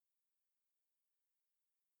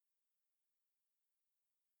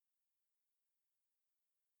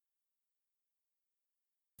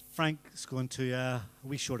Frank's going to a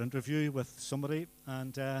wee short interview with somebody,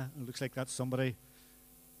 and it looks like that somebody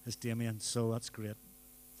is Damien, so that's great.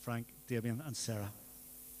 Frank, Damien, and Sarah.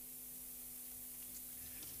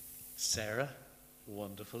 Sarah,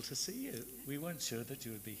 wonderful to see you. We weren't sure that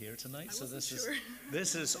you would be here tonight, so this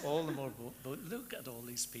is all the more. But look at all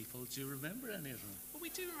these people. Do you remember any of them? Well, we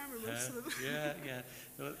do remember most of them. Yeah.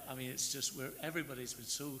 Well, I mean, it's just everybody's been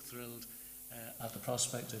so thrilled at the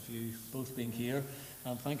prospect of you both being here,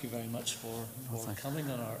 and thank you very much for coming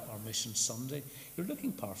on our Mission Sunday. You're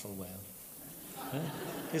looking powerful well.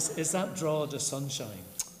 Is that Drogheda sunshine?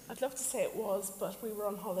 I'd love to say it was, but we were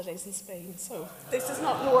on holidays in Spain, so this is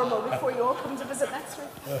not normal before you all come to visit next week.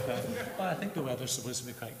 Well, I think the weather's supposed to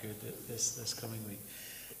be quite good this coming week.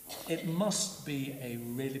 It must be a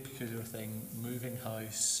really peculiar thing, moving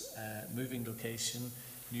house, moving location,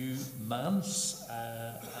 new manse,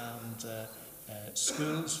 and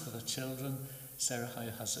schools for the children. Sarah, how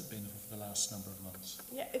has it been for the last number of months?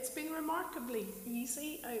 Yeah, it's been remarkably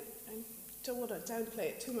easy. I don't want to downplay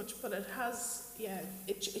it too much, but it has,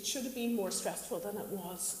 it should have been more stressful than it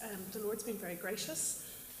was. The Lord's been very gracious.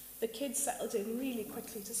 The kids settled in really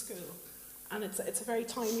quickly to school, and it's a very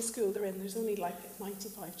tiny school they're in. There's only like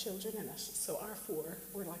 95 children in it, so our 4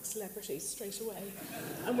 were like celebrities straight away,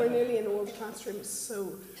 and we're nearly in all the classrooms,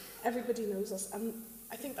 so everybody knows us, and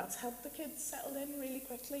I think that's helped the kids settle in really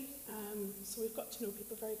quickly. So we've got to know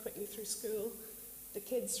people very quickly through school. The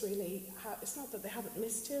kids really it's not that they haven't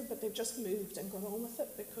missed here, but they've just moved and got on with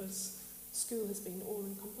it because school has been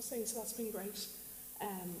all-encompassing, so that's been great.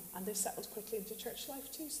 And they've settled quickly into church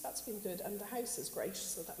life too, so that's been good. And the house is great,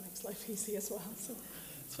 so that makes life easy as well. So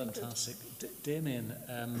fantastic. Damien,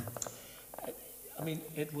 I mean,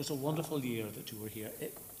 it was a wonderful year that you were here.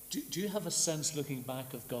 Do you have a sense, looking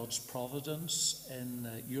back, of God's providence in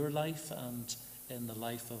your life and in the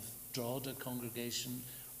life of Drogheda congregation?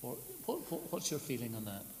 Or what's your feeling on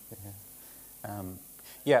that?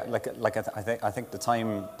 I think the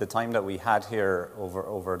time that we had here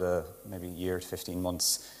over the maybe year to 15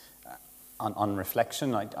 months, on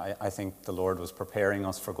reflection, I think the Lord was preparing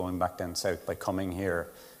us for going back down south by coming here.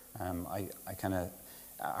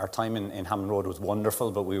 Our time in Hammond Road was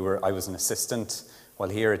wonderful, but I was an assistant. While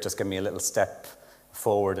here, it just gave me a little step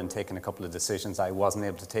forward and taking a couple of decisions I wasn't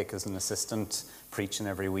able to take as an assistant, preaching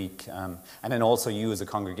every week. And then also you as a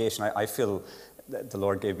congregation, I feel that the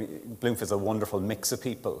Lord gave me, Bloomfield's a wonderful mix of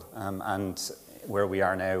people, and where we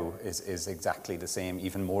are now is exactly the same,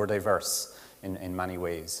 even more diverse in many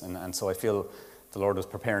ways. And so I feel the Lord was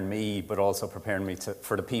preparing me, but also preparing me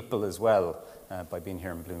for the people as well, by being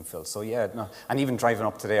here in Bloomfield. So and even driving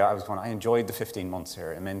up today, I enjoyed the 15 months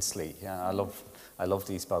here immensely. Yeah, I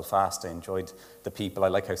loved East Belfast. I enjoyed the people. I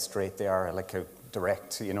like how straight they are. I like how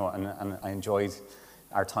direct, and I enjoyed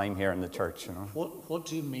our time here in the church, What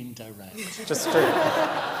do you mean direct? Just straight.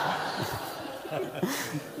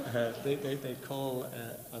 They call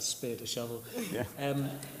a spade a shovel. Yeah.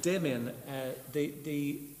 Damien,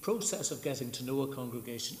 the process of getting to know a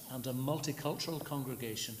congregation and a multicultural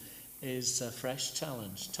congregation is a fresh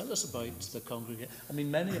challenge. Tell us about the congregation. I mean,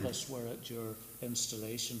 many of us were at your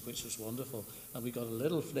installation, which was wonderful, and we got a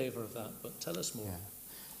little flavour of that, but tell us more.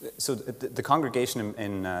 Yeah. So the congregation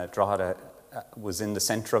in Drogheda was in the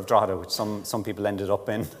centre of Drogheda, which some people ended up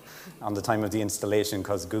in on the time of the installation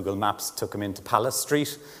because Google Maps took them into Palace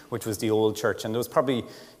Street, which was the old church. And there was probably,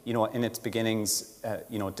 in its beginnings,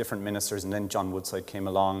 different ministers, and then John Woodside came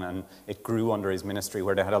along and it grew under his ministry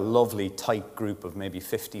where they had a lovely tight group of maybe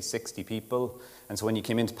 50, 60 people. And so when you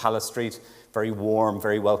came into Palace Street, very warm,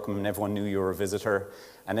 very welcome, and everyone knew you were a visitor.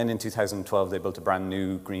 And then in 2012, they built a brand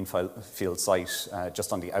new greenfield site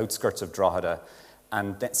just on the outskirts of Drogheda.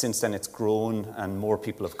 And since then, it's grown and more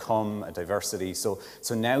people have come, a diversity. So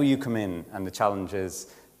now you come in and the challenge is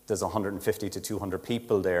there's 150 to 200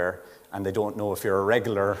 people there and they don't know if you're a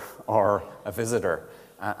regular or a visitor.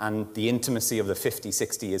 And the intimacy of the 50,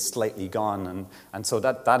 60 is slightly gone. And so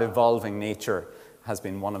that evolving nature has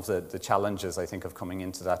been one of the challenges, I think, of coming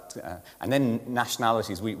into that. And then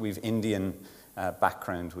nationalities, we've Indian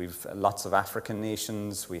background, we've lots of African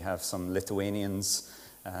nations, we have some Lithuanians,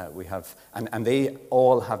 we have, and they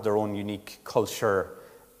all have their own unique culture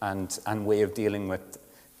and way of dealing with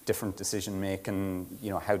different decision making,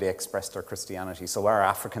 how they express their Christianity. So our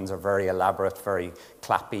Africans are very elaborate, very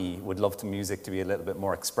clappy, would love the music to be a little bit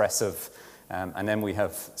more expressive. And then we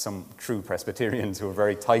have some true Presbyterians who are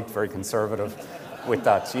very tight, very conservative with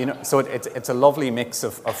that. So it's a lovely mix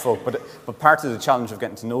of folk. But part of the challenge of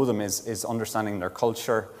getting to know them is understanding their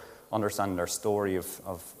culture, understanding their story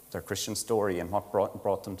of their Christian story and what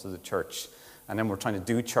brought them to the church. And then we're trying to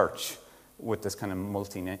do church with this kind of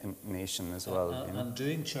multi-nation as well. You know? And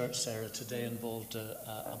doing church, Sarah, today involved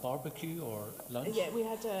a barbecue or lunch? Yeah, we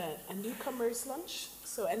had a newcomers lunch.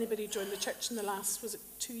 So anybody who joined the church in the last, was it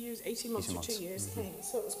 2 years, 18 months or 2 years came.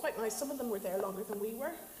 So it was quite nice. Some of them were there longer than we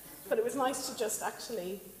were. But it was nice to just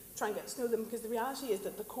actually try and get to know them, because the reality is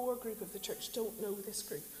that the core group of the church don't know this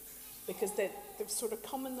group, because they've sort of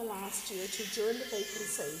come in the last year or two during the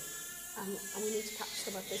vacancy, and we need to catch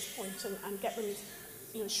them at this point and get them,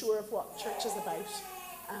 you know, sure of what church is about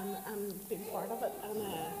and being part of it. And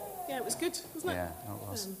yeah, it was good, wasn't it? Yeah, it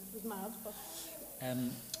was. It was mad, but...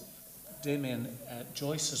 Damien,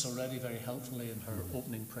 Joyce has already very helpfully in her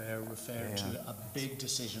opening prayer referred to a big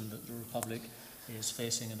decision that the Republic is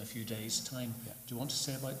facing in a few days' time. Yeah. Do you want to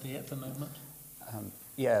say about the 8th Amendment?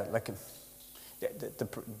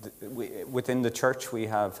 Within the church we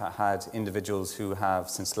have had individuals who have,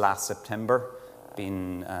 since last September,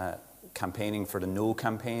 been campaigning for the No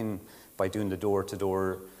campaign by doing the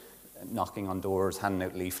door-to-door, knocking on doors, handing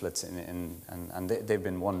out leaflets, and they've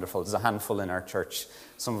been wonderful. There's a handful in our church.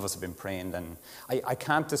 Some of us have been praying, and I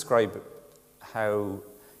can't describe how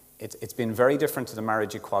it's been very different to the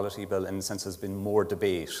marriage equality bill, in the sense there's been more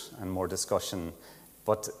debate and more discussion,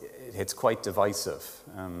 but it's quite divisive.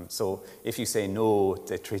 So if you say no,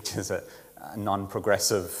 they treat you as a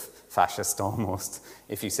non-progressive fascist almost.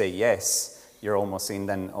 If you say yes, you're almost seen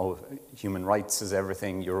then, oh, human rights is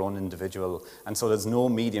everything, your own individual. And so there's no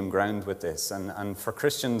medium ground with this. And for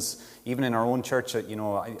Christians, even in our own church, you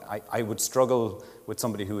know, I would struggle with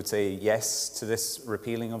somebody who would say yes to this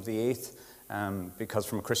repealing of the 8th, because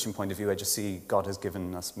from a Christian point of view, I just see God has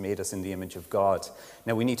given us, made us in the image of God.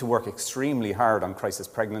 Now, we need to work extremely hard on crisis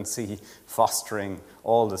pregnancy, fostering,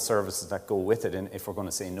 all the services that go with it, if we're going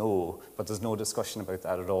to say no. But there's no discussion about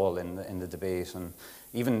that at all in the debate. And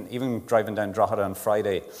even driving down Drogheda on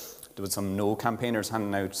Friday, there was some No campaigners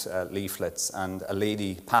handing out leaflets, and a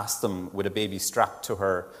lady passed them with a baby strapped to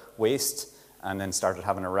her waist, and then started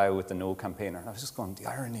having a row with the No campaigner. And I was just going, the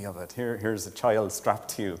irony of it. Here's a child strapped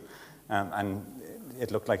to you. And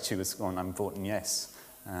it looked like she was going, I'm voting yes.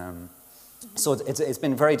 So it's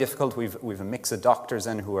been very difficult. We've a mix of doctors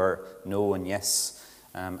in who are no and yes.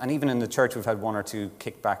 And even in the church, we've had one or two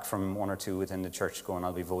kickback from one or two within the church going,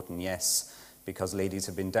 I'll be voting yes, because ladies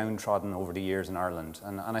have been downtrodden over the years in Ireland.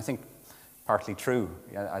 And I think partly true.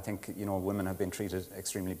 I think, you know, women have been treated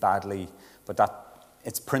extremely badly, but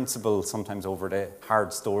it's principle sometimes over the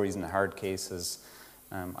hard stories and the hard cases.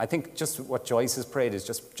 I think just what Joyce has prayed is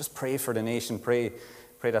just pray for the nation, pray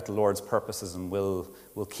that the Lord's purposes and will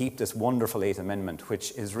keep this wonderful 8th Amendment,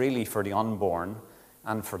 which is really for the unborn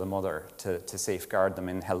and for the mother to safeguard them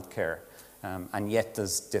in healthcare. And yet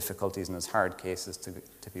there's difficulties and there's hard cases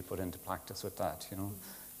to be put into practice with that, you know.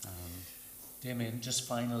 Damien, just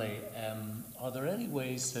finally, are there any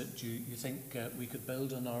ways that you think we could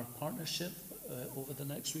build on our partnership over the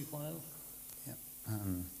next wee while?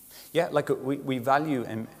 Yeah. Like we value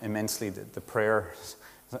immensely the prayer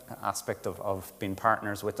aspect of being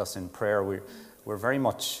partners with us in prayer. We're very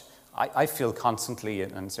much, I feel constantly,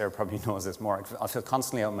 and Sarah probably knows this more, I feel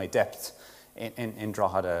constantly out of my depth in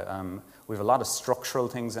Drogheda. We have a lot of structural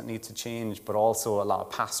things that need to change, but also a lot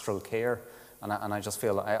of pastoral care. And I just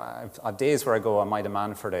feel, I have days where I go, am I the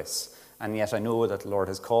man for this? And yet I know that the Lord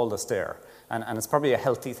has called us there. And it's probably a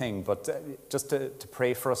healthy thing, but just to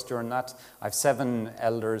pray for us during that. I have 7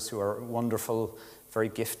 elders who are wonderful, very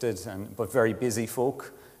gifted, but very busy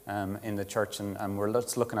folk in the church. And we're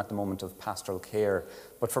just looking at the moment of pastoral care.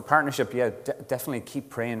 But for partnership, yeah, definitely keep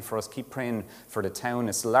praying for us. Keep praying for the town.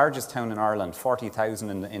 It's the largest town in Ireland,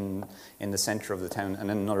 40,000 in the centre of the town, and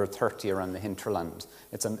then another 30 around the hinterland.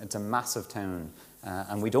 It's a massive town.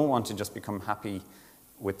 And we don't want to just become happy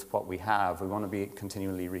with what we have. We want to be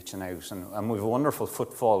continually reaching out. And we have a wonderful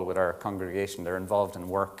footfall with our congregation. They're involved in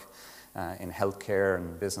work, in healthcare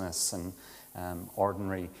and business and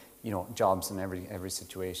ordinary, jobs in every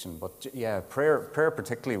situation. But yeah, prayer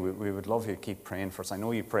particularly, we would love you to keep praying for us. I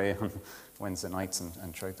know you pray on Wednesday nights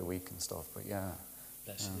and throughout the week and stuff, but yeah.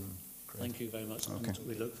 Bless you. Thank you very much. Okay. And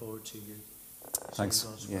we look forward to you. Thanks.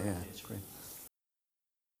 Yeah, great.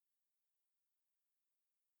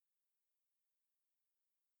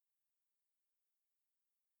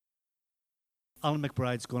 Alan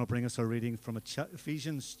McBride's going to bring us a reading from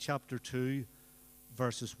Ephesians chapter 2,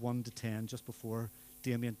 verses 1 to 10, just before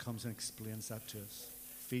Damien comes and explains that to us.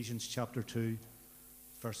 Ephesians chapter 2,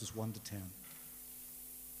 verses 1 to 10.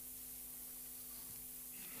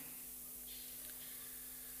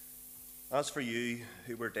 As for you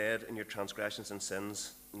who were dead in your transgressions and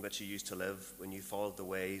sins, in which you used to live when you followed the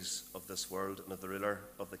ways of this world and of the ruler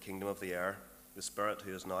of the kingdom of the air, the Spirit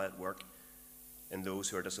who is now at work in those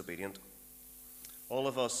who are disobedient, All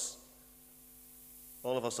of us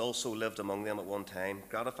also lived among them at one time,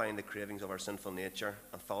 gratifying the cravings of our sinful nature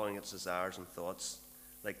and following its desires and thoughts.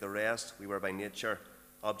 Like the rest, we were by nature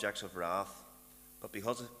objects of wrath. But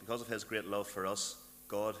because of his great love for us,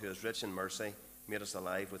 God, who is rich in mercy, made us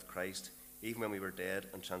alive with Christ, even when we were dead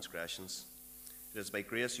in transgressions. It is by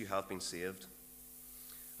grace you have been saved.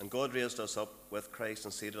 And God raised us up with Christ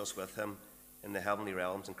and seated us with him in the heavenly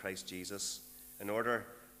realms in Christ Jesus, in order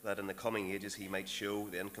that in the coming ages he might show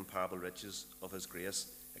the incomparable riches of his grace,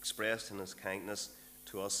 expressed in his kindness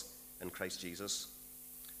to us in Christ Jesus.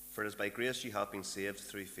 For it is by grace you have been saved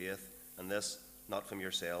through faith, and this not from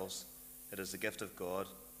yourselves. It is the gift of God,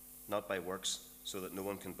 not by works, so that no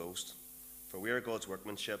one can boast. For we are God's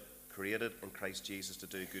workmanship, created in Christ Jesus to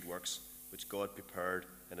do good works, which God prepared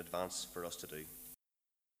in advance for us to do.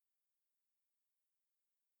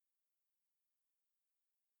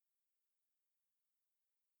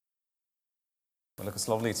 Well, look, it's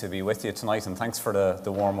lovely to be with you tonight, and thanks for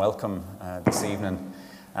the warm welcome this evening.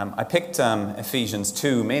 I picked Ephesians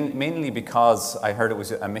 2, mainly because I heard it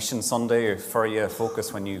was a mission Sunday for you,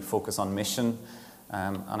 focus when you focus on mission.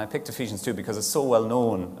 And I picked Ephesians 2 because it's so well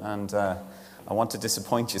known, and I want to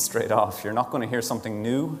disappoint you straight off. You're not going to hear something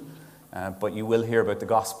new, but you will hear about the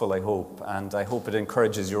gospel, I hope. And I hope it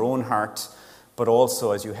encourages your own heart, but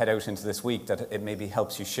also as you head out into this week, that it maybe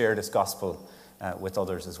helps you share this gospel with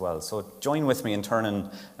others as well. So join with me in turning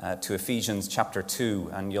to Ephesians chapter 2,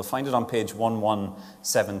 and you'll find it on page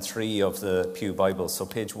 1173 of the Pew Bible. So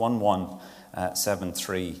page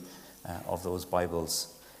 1173 of those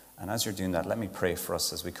Bibles. And as you're doing that, let me pray for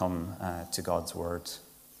us as we come to God's Word.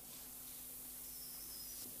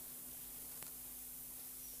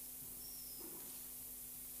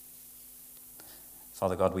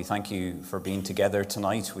 Father God, we thank you for being together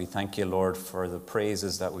tonight. We thank you, Lord, for the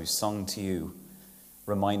praises that we've sung to you,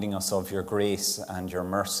 reminding us of your grace and your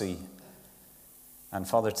mercy. And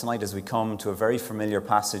Father, tonight as we come to a very familiar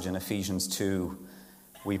passage in Ephesians 2,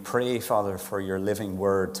 we pray, Father, for your living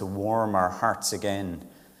word to warm our hearts again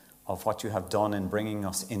of what you have done in bringing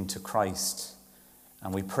us into Christ.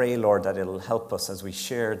 And we pray, Lord, that it'll help us as we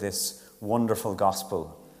share this wonderful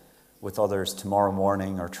gospel with others tomorrow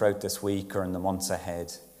morning or throughout this week or in the months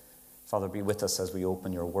ahead. Father, be with us as we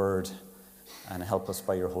open your word, and help us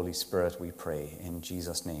by your Holy Spirit, we pray. In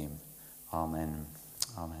Jesus' name, amen.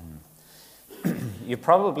 Amen. You've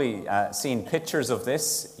probably seen pictures of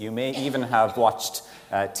this. You may even have watched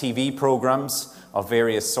TV programs of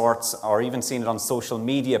various sorts, or even seen it on social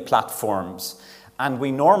media platforms. And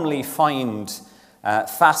we normally find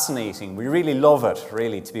fascinating, we really love it,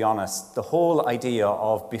 really, to be honest, the whole idea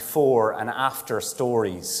of before and after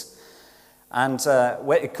stories. And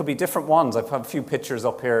it could be different ones. I've a few pictures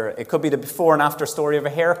up here. It could be the before and after story of a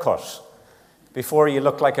haircut. Before you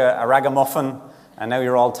looked like a ragamuffin, and now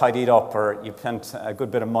you're all tidied up, or you spent a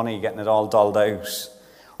good bit of money getting it all dulled out.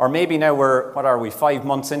 Or maybe now we're 5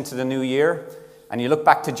 months into the new year, and you look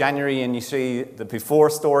back to January and you see the before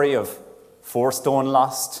story of 4 stone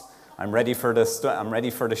lost. I'm ready for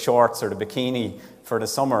the shorts or the bikini for the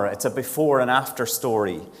summer. It's a before and after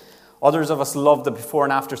story. Others of us love the before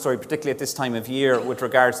and after story, particularly at this time of year with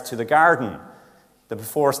regards to the garden. The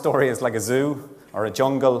before story is like a zoo or a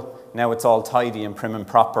jungle. Now it's all tidy and prim and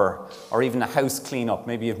proper. Or even a house cleanup.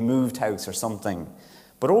 Maybe you've moved house or something.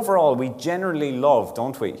 But overall, we generally love,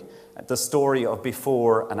 don't we, the story of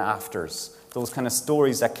before and afters. Those kind of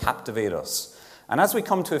stories that captivate us. And as we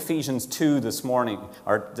come to Ephesians 2 this morning,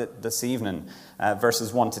 or this evening,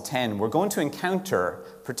 verses 1 to 10, we're going to encounter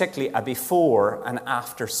particularly a before and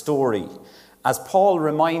after story, as Paul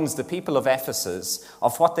reminds the people of Ephesus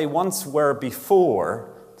of what they once were before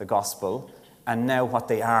the gospel and now what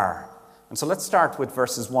they are. And so let's start with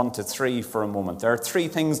verses 1 to 3 for a moment. There are 3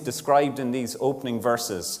 things described in these opening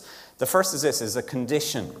verses. The first is a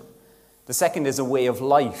condition. The second is a way of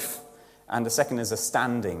life. And the second is a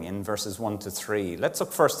standing in verses 1 to 3. Let's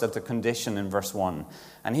look first at the condition in verse 1.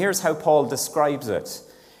 And here's how Paul describes it.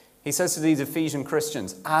 He says to these Ephesian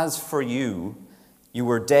Christians, "As for you, you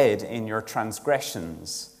were dead in your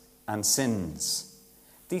transgressions and sins."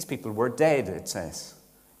 These people were dead, it says.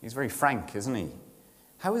 He's very frank, isn't he?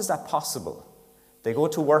 How is that possible? They go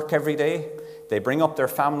to work every day. They bring up their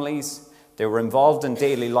families. They were involved in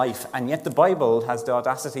daily life. And yet the Bible has the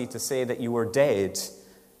audacity to say that you were dead.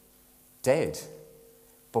 Dead.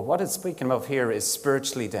 But what it's speaking of here is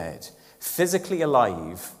spiritually dead. Physically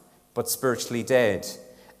alive, but spiritually dead.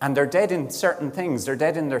 And they're dead in certain things. They're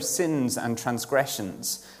dead in their sins and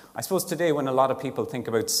transgressions. I suppose today when a lot of people think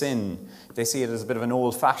about sin, they see it as a bit of an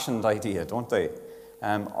old-fashioned idea, don't they?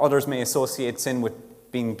 Others may associate sin with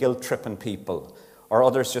being guilt-tripping people, or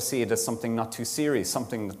others just see it as something not too serious,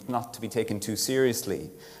 something that's not to be taken too seriously.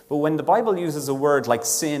 But when the Bible uses a word like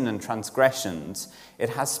sin and transgressions,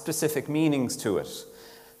 it has specific meanings to it.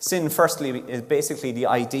 Sin, firstly, is basically the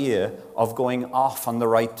idea of going off on the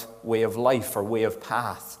right way of life or way of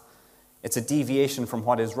path. It's a deviation from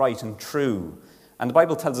what is right and true. And the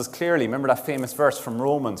Bible tells us clearly, remember that famous verse from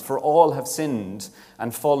Romans, "For all have sinned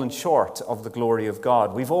and fallen short of the glory of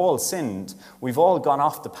God." We've all sinned. We've all gone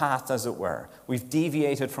off the path, as it were. We've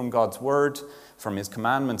deviated from God's word, from his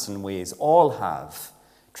commandments and ways. All have.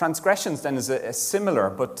 Transgressions, then, is a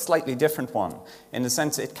similar but slightly different one, in the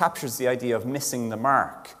sense it captures the idea of missing the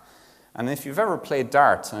mark. And if you've ever played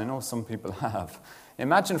darts, and I know some people have,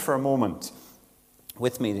 imagine for a moment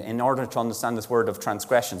with me, in order to understand this word of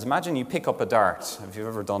transgressions, imagine you pick up a dart, if you've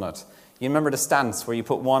ever done it. You remember the stance where you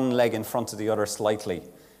put one leg in front of the other slightly,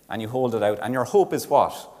 and you hold it out, and your hope is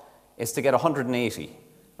what? Is to get 180,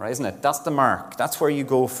 right, isn't it? That's the mark. That's where you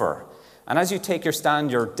go for. And as you take your stand,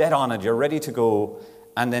 you're dead on it, you're ready to go,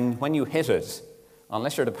 and then when you hit it,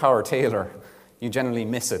 unless you're the power tailor, you generally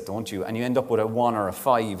miss it, don't you? And you end up with a 1 or a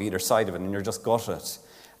 5 either side of it, and you're just gutted.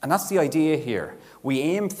 And that's the idea here. We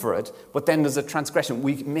aim for it, but then there's a transgression.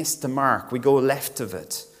 We miss the mark. We go left of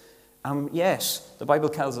it. And yet, the Bible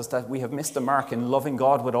tells us that we have missed the mark in loving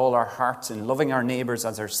God with all our hearts, in loving our neighbours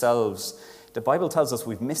as ourselves. The Bible tells us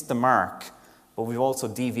we've missed the mark, but we've also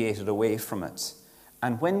deviated away from it.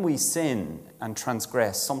 And when we sin and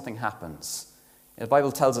transgress, something happens. The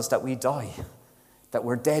Bible tells us that we die, that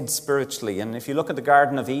we're dead spiritually. And if you look at the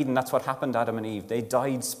Garden of Eden, that's what happened to Adam and Eve. They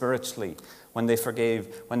died spiritually when they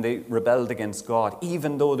rebelled against God,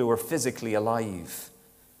 even though they were physically alive.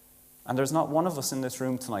 And there's not one of us in this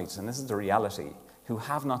room tonight, and this is the reality, who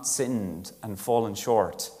have not sinned and fallen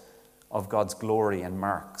short of God's glory and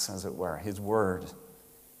marks, as it were, his word.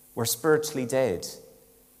 We're spiritually dead.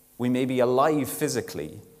 We may be alive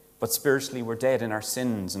physically, but spiritually we're dead in our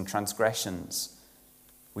sins and transgressions.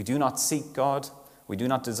 We do not seek God. We do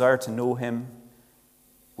not desire to know him.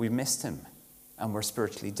 We've missed him, and we're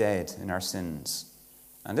spiritually dead in our sins.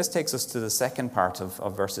 And this takes us to the second part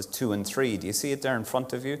of verses 2 and 3. Do you see it there in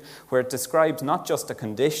front of you? Where it describes not just a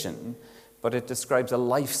condition, but it describes a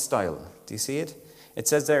lifestyle. Do you see it? It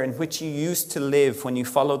says there, "In which you used to live when you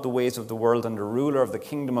followed the ways of the world and the ruler of the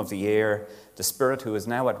kingdom of the air, the spirit who is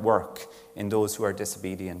now at work in those who are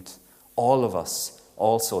disobedient. All of us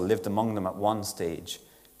also lived among them at one stage,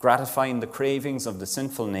 gratifying the cravings of the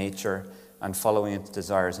sinful nature and following its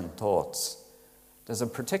desires and thoughts." There's a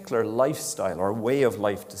particular lifestyle or way of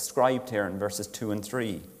life described here in verses 2 and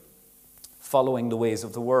 3. Following the ways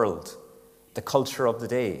of the world, the culture of the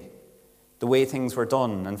day, the way things were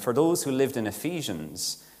done. And for those who lived in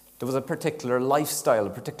Ephesians, there was a particular lifestyle,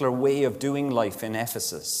 a particular way of doing life in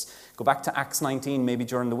Ephesus. Go back to Acts 19 maybe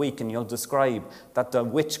during the week, and you'll describe that the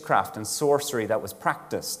witchcraft and sorcery that was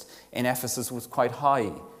practiced in Ephesus was quite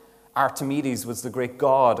high. Artemis was the great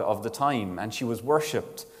god of the time, and she was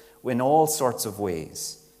worshipped in all sorts of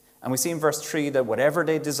ways. And we see in verse 3 that whatever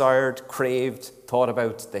they desired, craved, thought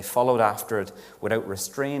about, they followed after it without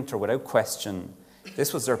restraint or without question.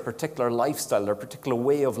 This was their particular lifestyle, their particular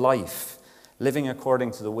way of life, living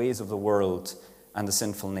according to the ways of the world and the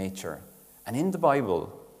sinful nature. And in the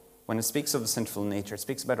Bible, when it speaks of the sinful nature, it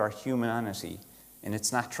speaks about our humanity in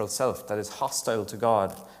its natural self that is hostile to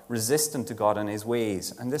God, resistant to God and his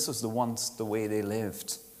ways. And this was the way they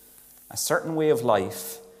lived. A certain way of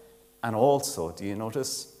life, and also, do you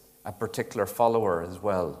notice, a particular follower as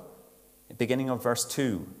well. Beginning of verse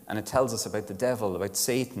 2, and it tells us about the devil, about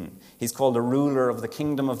Satan. He's called the ruler of the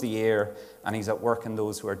kingdom of the air, and he's at work in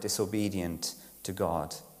those who are disobedient to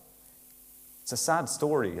God. It's a sad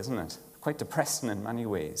story, isn't it? Quite depressing in many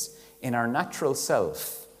ways. In our natural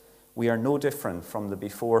self, we are no different from the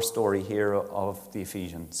before story here of the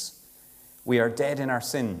Ephesians. We are dead in our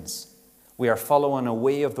sins. We are following a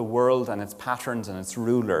way of the world and its patterns and its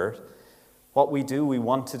ruler. What we do, we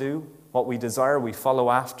want to do. What we desire, we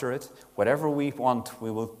follow after it. Whatever we want,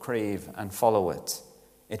 we will crave and follow it.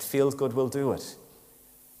 It feels good, we'll do it.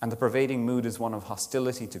 And the pervading mood is one of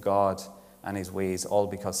hostility to God and his ways, all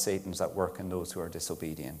because Satan's at work in those who are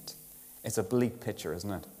disobedient. It's a bleak picture,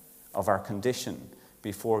 isn't it, of our condition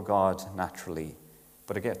before God naturally.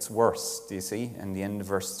 But it gets worse, do you see, in the end of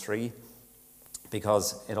verse 3,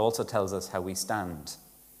 because it also tells us how we stand.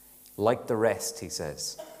 Like the rest, he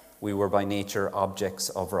says, we were by nature objects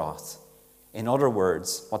of wrath. In other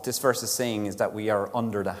words, what this verse is saying is that we are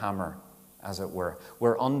under the hammer, as it were.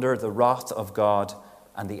 We're under the wrath of God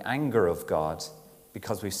and the anger of God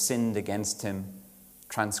because we've sinned against him,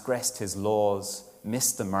 transgressed his laws,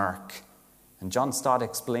 missed the mark, And John Stott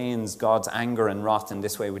explains God's anger and wrath in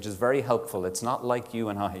this way, which is very helpful. It's not like you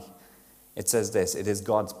and I. It says this: it is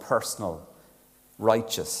God's personal,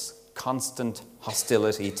 righteous, constant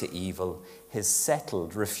hostility to evil, his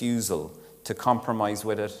settled refusal to compromise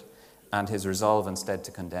with it, and his resolve instead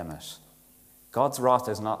to condemn it. God's wrath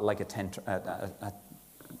is not like a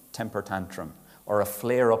temper tantrum or a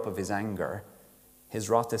flare-up of his anger. His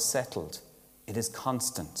wrath is settled. It is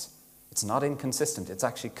constant. It's not inconsistent. It's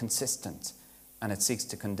actually consistent. And it seeks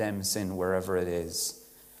to condemn sin wherever it is.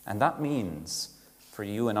 And that means, for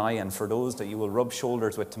you and I, and for those that you will rub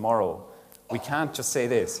shoulders with tomorrow, we can't just say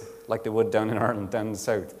this, like they would down in Ireland, down in the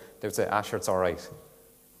south. They would say, sure, it's all right.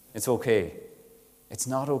 It's okay. It's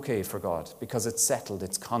not okay for God, because it's settled,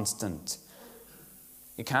 it's constant.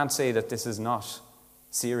 You can't say that this is not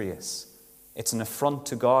serious. It's an affront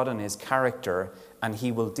to God and his character, and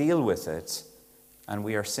he will deal with it, and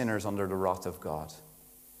we are sinners under the wrath of God.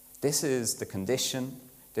 This is the condition.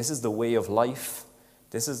 This is the way of life.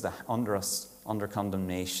 This is the under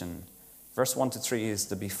condemnation. Verse 1-3 is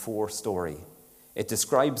the before story. It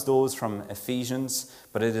describes those from Ephesians,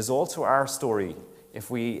 but it is also our story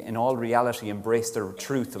if we, in all reality, embrace the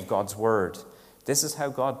truth of God's word. This is how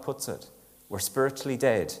God puts it. We're spiritually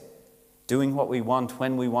dead, doing what we want,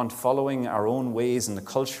 when we want, following our own ways and the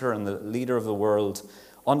culture and the leader of the world,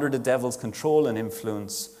 under the devil's control and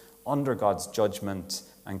influence, under God's judgment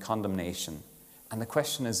and condemnation. And the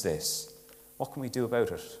question is this: what can we do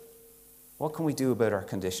about it? What can we do about our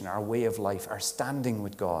condition, our way of life, our standing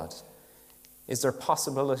with God? Is there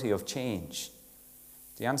possibility of change?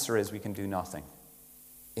 The answer is we can do nothing.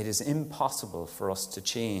 It is impossible for us to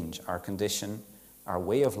change our condition, our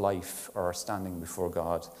way of life, or our standing before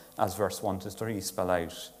God, as verse 1-3 spell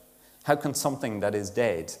out. How can something that is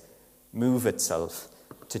dead move itself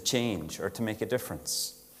to change or to make a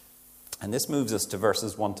difference? And this moves us to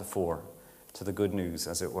verses 1-4, to the good news,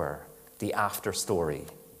 as it were, the after story.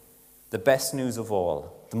 The best news of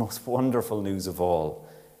all, the most wonderful news of all,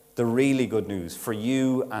 the really good news for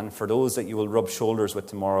you and for those that you will rub shoulders with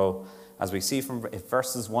tomorrow, as we see from if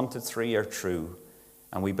verses 1-3 are true,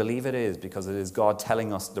 and we believe it is because it is God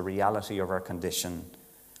telling us the reality of our condition.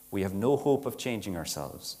 We have no hope of changing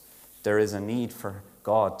ourselves. There is a need for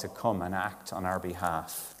God to come and act on our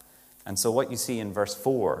behalf. And so what you see in verse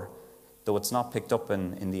 4, though it's not picked up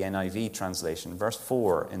in the NIV translation, verse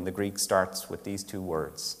 4 in the Greek starts with these two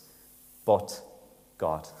words: but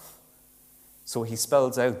God. So he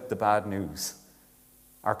spells out the bad news,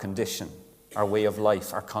 our condition, our way of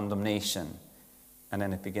life, our condemnation. And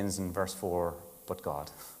then it begins in verse 4, but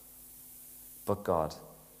God. But God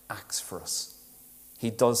acts for us. He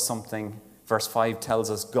does something. Verse 5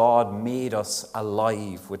 tells us God made us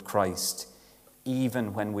alive with Christ,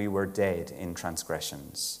 even when we were dead in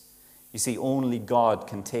transgressions. You see, only God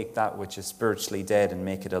can take that which is spiritually dead and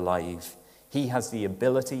make it alive. He has the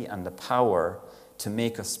ability and the power to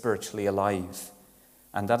make us spiritually alive.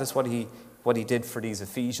 And that is what he did for these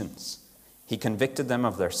Ephesians. He convicted them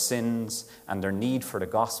of their sins and their need for the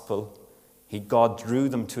gospel. God drew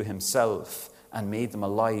them to himself and made them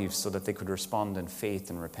alive so that they could respond in faith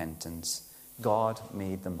and repentance. God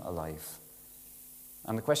made them alive.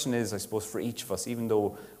 And the question is, I suppose, for each of us, even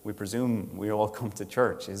though we presume we all come to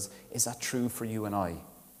church, is that true for you and I?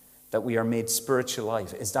 That we are made spiritually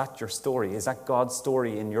alive? Is that your story? Is that God's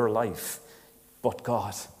story in your life? But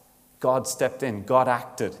God stepped in. God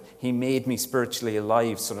acted. He made me spiritually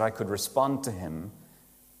alive so that I could respond to him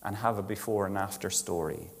and have a before and after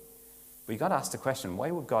story. But you've got to ask the question, why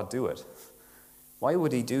would God do it? Why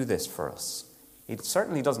would he do this for us? He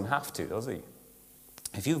certainly doesn't have to, does he?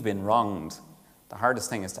 If you've been wronged, the hardest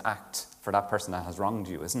thing is to act for that person that has wronged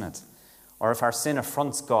you, isn't it? Or if our sin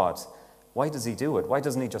affronts God, why does he do it? Why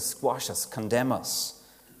doesn't he just squash us, condemn us?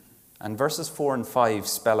 And verses 4 and 5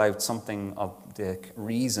 spell out something of the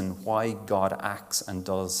reason why God acts and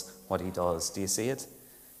does what he does. Do you see it?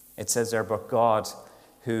 It says there, but God,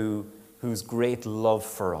 whose great love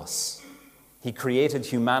for us. He created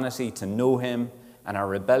humanity to know him, and our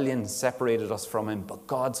rebellion separated us from him, but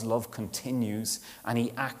God's love continues, and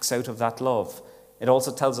he acts out of that love. It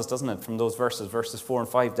also tells us, doesn't it, from those verses 4 and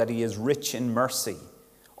 5, that he is rich in mercy.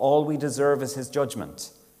 All we deserve is his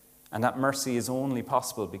judgment. And that mercy is only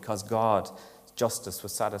possible because God's justice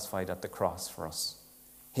was satisfied at the cross for us.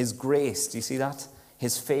 His grace, do you see that?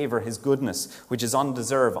 His favor, his goodness, which is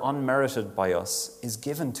undeserved, unmerited by us, is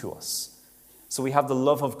given to us. So we have the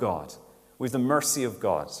love of God, we have the mercy of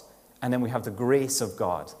God, and then we have the grace of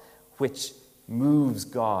God, which moves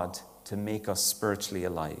God to make us spiritually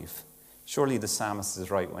alive. Surely the psalmist is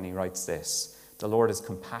right when he writes this: the Lord is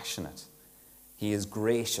compassionate, he is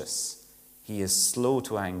gracious, he is slow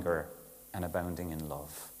to anger, and abounding in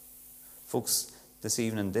love. Folks, this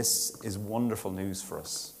evening, this is wonderful news for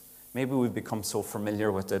us. Maybe we've become so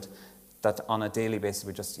familiar with it that on a daily basis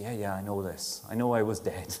we just, yeah, I know this. I know I was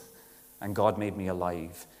dead and God made me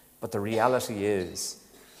alive. But the reality is,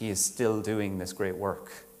 he is still doing this great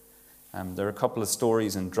work. There are a couple of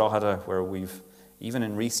stories in Drogheda where even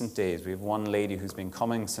in recent days, we have one lady who's been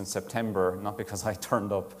coming since September, not because I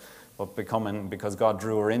turned up, but because God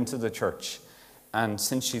drew her into the church. And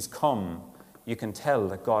since she's come, you can tell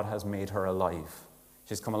that God has made her alive.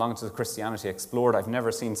 She's come along to the Christianity Explored. I've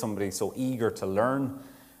never seen somebody so eager to learn.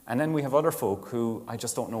 And then we have other folk who I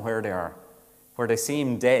just don't know where they are, where they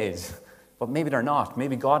seem dead, but maybe they're not.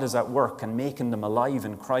 Maybe God is at work and making them alive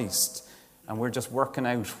in Christ. And we're just working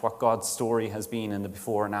out what God's story has been in the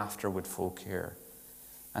before and after with folk here.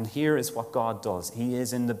 And here is what God does. He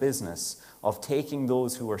is in the business of taking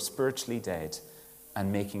those who are spiritually dead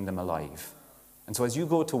and making them alive. And so as you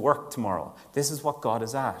go to work tomorrow, this is what God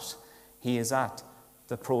is at. He is at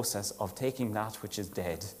the process of taking that which is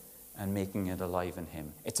dead and making it alive in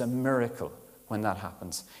him. It's a miracle when that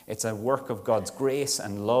happens. It's a work of God's grace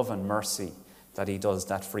and love and mercy that he does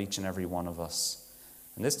that for each and every one of us.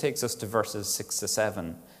 And this takes us to verses 6 to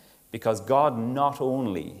 7, because God not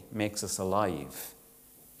only makes us alive,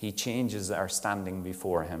 he changes our standing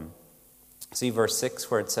before him. See verse 6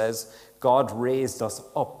 where it says, God raised us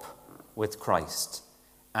up with Christ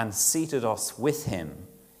and seated us with him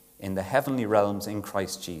in the heavenly realms in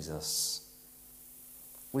Christ Jesus.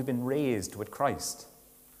 We've been raised with Christ,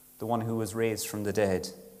 the one who was raised from the dead.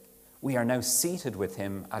 We are now seated with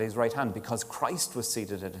him at his right hand because Christ was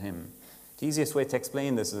seated at him. The easiest way to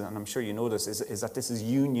explain this, and I'm sure you know this, is that this is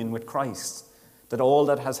union with Christ. That all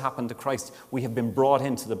that has happened to Christ, we have been brought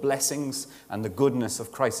into the blessings and the goodness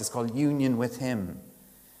of Christ. It's called union with him.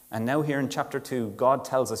 And now here in chapter 2, God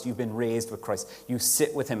tells us you've been raised with Christ. You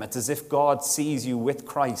sit with him. It's as if God sees you with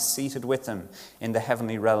Christ, seated with him in the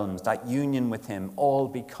heavenly realms. That union with him, all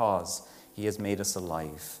because he has made us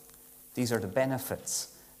alive. These are the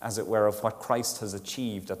benefits, as it were, of what Christ has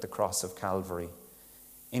achieved at the cross of Calvary.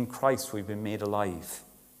 In Christ we've been made alive.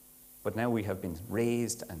 But now we have been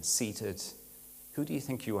raised and seated. Who do you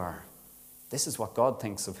think you are? This is what God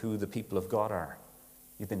thinks of who the people of God are.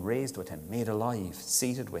 You've been raised with him, made alive,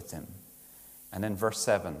 seated with him. And then verse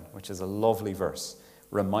 7, which is a lovely verse,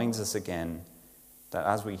 reminds us again that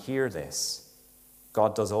as we hear this,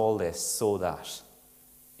 God does all this so that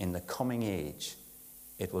in the coming age,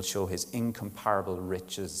 it will show his incomparable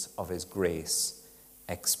riches of his grace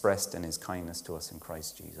expressed in his kindness to us in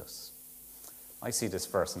Christ Jesus. I see this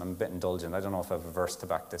verse, and I'm a bit indulgent. I don't know if I have a verse to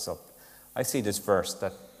back this up. I see this verse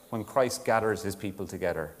that when Christ gathers his people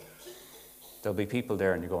together, there'll be people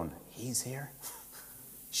there and you're going, he's here?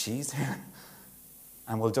 She's here?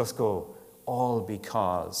 And we'll just go, all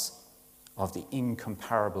because of the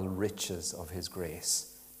incomparable riches of his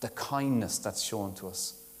grace, the kindness that's shown to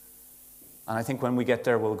us. And I think when we get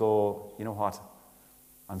there, we'll go, you know what?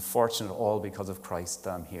 I'm fortunate all because of Christ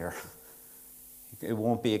that I'm here. It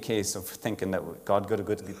won't be a case of thinking that God got a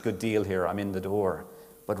good deal here, I'm in the door.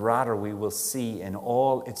 But rather we will see in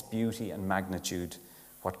all its beauty and magnitude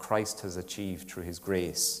what Christ has achieved through his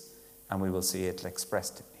grace, and we will see it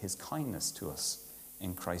expressed his kindness to us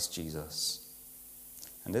in Christ Jesus.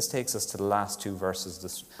 And this takes us to the last two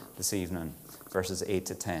verses this evening, verses 8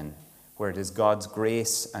 to 10, where it is God's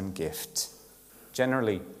grace and gift.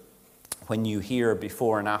 Generally, when you hear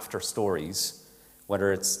before and after stories,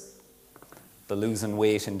 whether it's the losing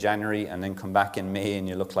weight in January and then come back in May and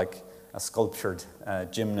you look like a sculptured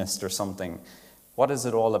gymnast or something. What is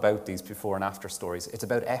it all about, these before and after stories? It's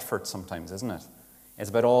about effort sometimes, isn't it? It's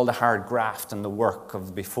about all the hard graft and the work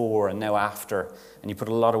of before and now after. And you put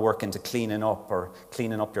a lot of work into cleaning up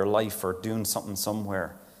your life or doing something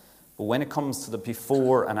somewhere. But when it comes to the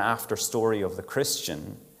before and after story of the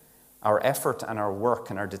Christian, our effort and our work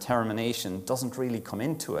and our determination doesn't really come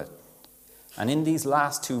into it. And in these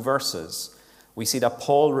last two verses, we see that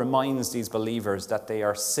Paul reminds these believers that they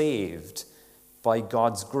are saved by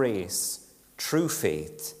God's grace through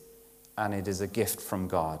faith, and it is a gift from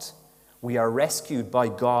God. We are rescued by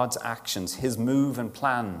God's actions, his move and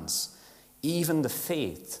plans. Even the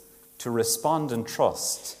faith to respond and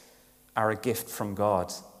trust are a gift from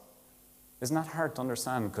God. Isn't that hard to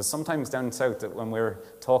understand? Because sometimes down south, when we're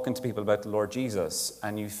talking to people about the Lord Jesus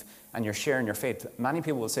and you're sharing your faith, many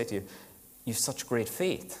people will say to you, you've such great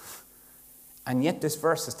faith. And yet this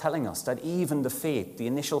verse is telling us that even the faith, the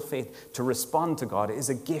initial faith to respond to God, is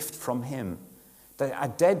a gift from him. That a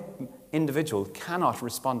dead individual cannot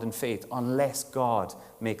respond in faith unless God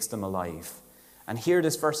makes them alive. And here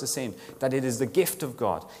this verse is saying that it is the gift of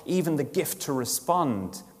God, even the gift to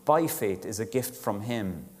respond by faith is a gift from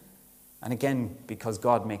him. And again, because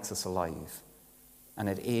God makes us alive, and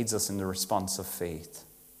it aids us in the response of faith.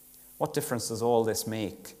 What difference does all this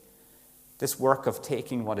make? This work of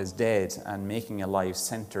taking what is dead and making alive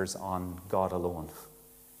centers on God alone.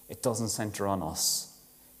 It doesn't center on us.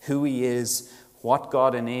 Who he is, what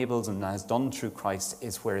God enables and has done through Christ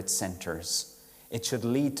is where it centers. It should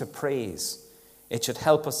lead to praise. It should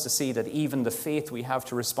help us to see that even the faith we have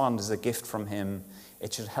to respond is a gift from him.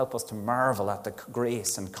 It should help us to marvel at the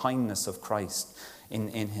grace and kindness of Christ in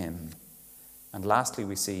him. And lastly,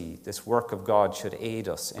 we see this work of God should aid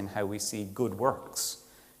us in how we see good works.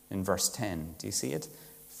 In verse 10, do you see it?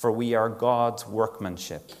 For we are God's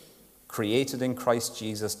workmanship, created in Christ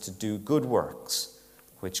Jesus to do good works,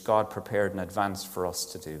 which God prepared in advance for us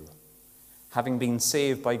to do. Having been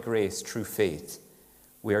saved by grace through faith,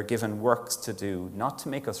 we are given works to do, not to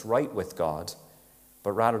make us right with God,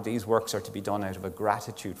 but rather these works are to be done out of a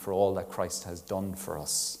gratitude for all that Christ has done for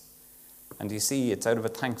us. And you see, it's out of a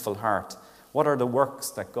thankful heart. What are the works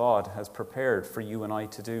that God has prepared for you and I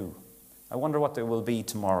to do? I wonder what they will be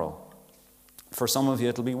tomorrow. For some of you,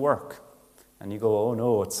 it'll be work. And you go, oh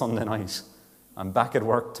no, it's Sunday night. I'm back at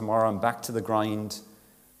work tomorrow. I'm back to the grind.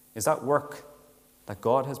 Is that work that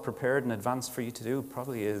God has prepared in advance for you to do?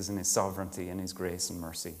 Probably is, in his sovereignty and his grace and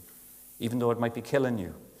mercy, even though it might be killing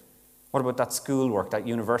you. What about that schoolwork, that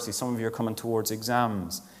university? Some of you are coming towards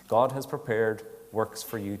exams. God has prepared works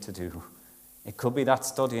for you to do. It could be that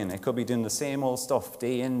studying. It could be doing the same old stuff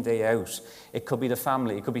day in, day out. It could be the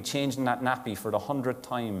family. It could be changing that nappy for the 100th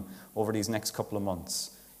time over these next couple of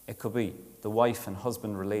months. It could be the wife and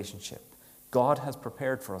husband relationship. God has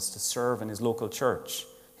prepared for us to serve in his local church,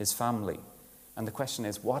 his family. And the question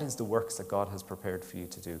is, what is the works that God has prepared for you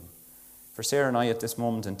to do? For Sarah and I at this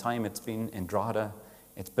moment in time, it's been in Drogheda.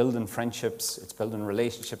 It's building friendships. It's building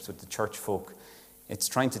relationships with the church folk. It's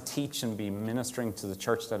trying to teach and be ministering to the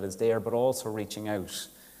church that is there, but also reaching out.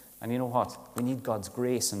 And you know what? We need God's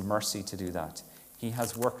grace and mercy to do that. He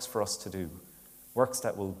has works for us to do, works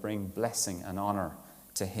that will bring blessing and honour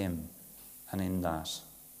to him. And in that,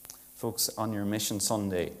 folks, on your Mission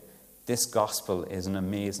Sunday, this gospel is an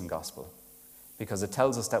amazing gospel because it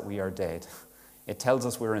tells us that we are dead. It tells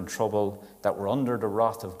us we're in trouble, that we're under the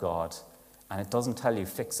wrath of God. And it doesn't tell you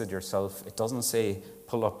fix it yourself. It doesn't say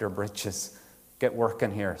pull up your britches. Get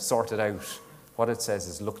working here, sort it out. What it says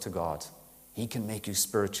is look to God. He can make you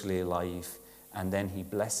spiritually alive. And then he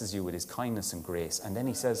blesses you with his kindness and grace. And then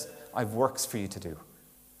he says, I've works for you to do.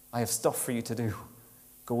 I have stuff for you to do.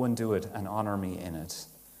 Go and do it and honour me in it.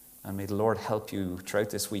 And may the Lord help you throughout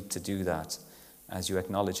this week to do that as you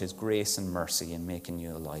acknowledge his grace and mercy in making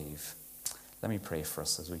you alive. Let me pray for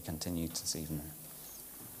us as we continue this evening.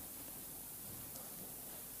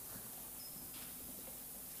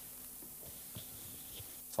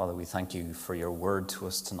 Father, we thank you for your word to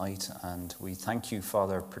us tonight, and we thank you,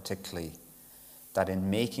 Father, particularly that in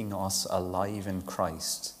making us alive in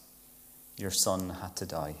Christ, your Son had to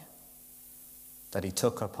die. That he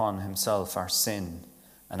took upon himself our sin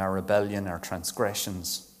and our rebellion, our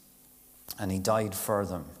transgressions, and he died for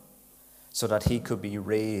them so that he could be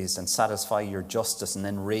raised and satisfy your justice and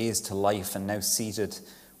then raised to life and now seated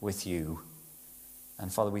with you.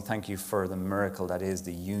 And Father, we thank you for the miracle that is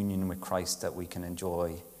the union with Christ that we can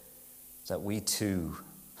enjoy, that we too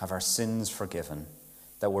have our sins forgiven,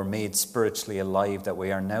 that we're made spiritually alive, that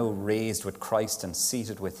we are now raised with Christ and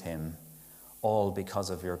seated with him, all because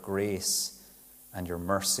of your grace and your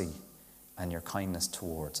mercy and your kindness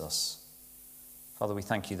towards us. Father, we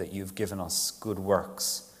thank you that you've given us good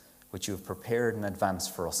works, which you have prepared in advance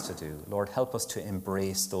for us to do. Lord, help us to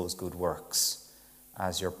embrace those good works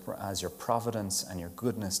as your providence and your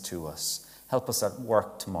goodness to us. Help us at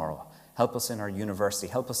work tomorrow. Help us in our university.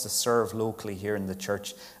 Help us to serve locally here in the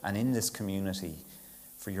church and in this community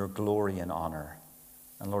for your glory and honour.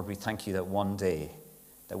 And Lord, we thank you that one day,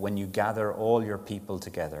 that when you gather all your people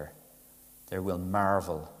together, they will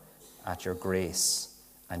marvel at your grace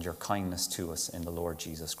and your kindness to us in the Lord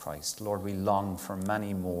Jesus Christ. Lord, we long for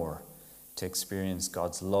many more to experience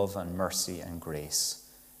God's love and mercy and grace.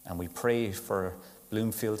 And we pray for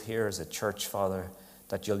Bloomfield here as a church, Father,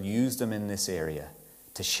 that you'll use them in this area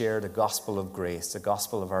to share the gospel of grace, the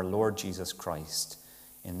gospel of our Lord Jesus Christ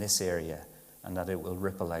in this area, and that it will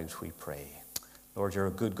ripple out, we pray. Lord, you're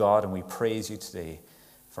a good God, and we praise you today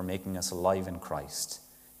for making us alive in Christ.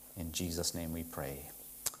 In Jesus' name we pray.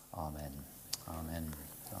 Amen. Amen.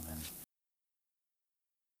 Amen.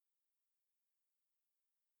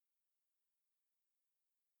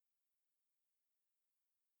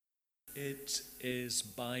 It is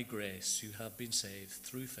by grace you have been saved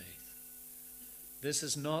through faith. This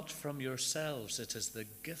is not from yourselves, it is the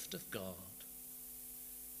gift of God,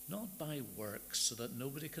 not by works, so that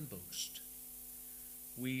nobody can boast.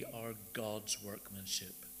 We are God's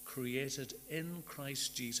workmanship, created in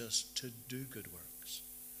Christ Jesus to do good works,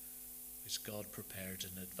 which God prepared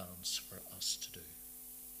in advance for us to do.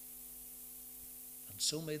 And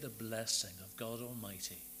so may the blessing of God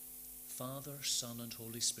Almighty, Father, Son, and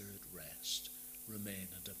Holy Spirit rest, remain,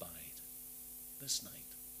 and abide this night